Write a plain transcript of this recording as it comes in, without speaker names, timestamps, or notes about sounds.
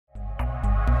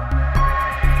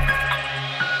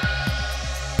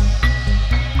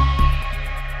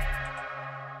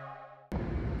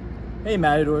Hey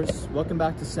Matadors, welcome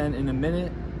back to Send in a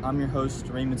Minute. I'm your host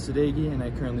Raymond Sadeghi and I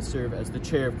currently serve as the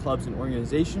chair of clubs and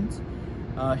organizations.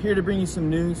 Here to bring you some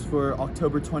news for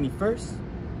October 21st.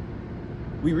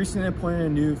 We recently appointed a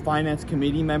new finance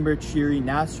committee member, Chiri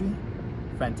Nasri.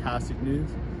 Fantastic news.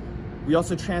 We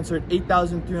also transferred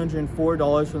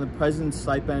 $8,304 from the President's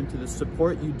stipend to the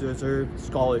Support You Deserve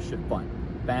Scholarship Fund.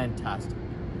 Fantastic.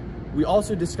 We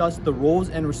also discussed the roles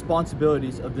and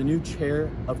responsibilities of the new chair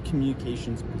of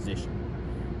communications position.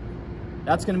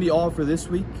 That's going to be all for this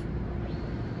week.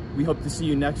 We hope to see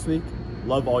you next week.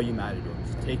 Love all you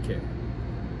Matadors. Take care.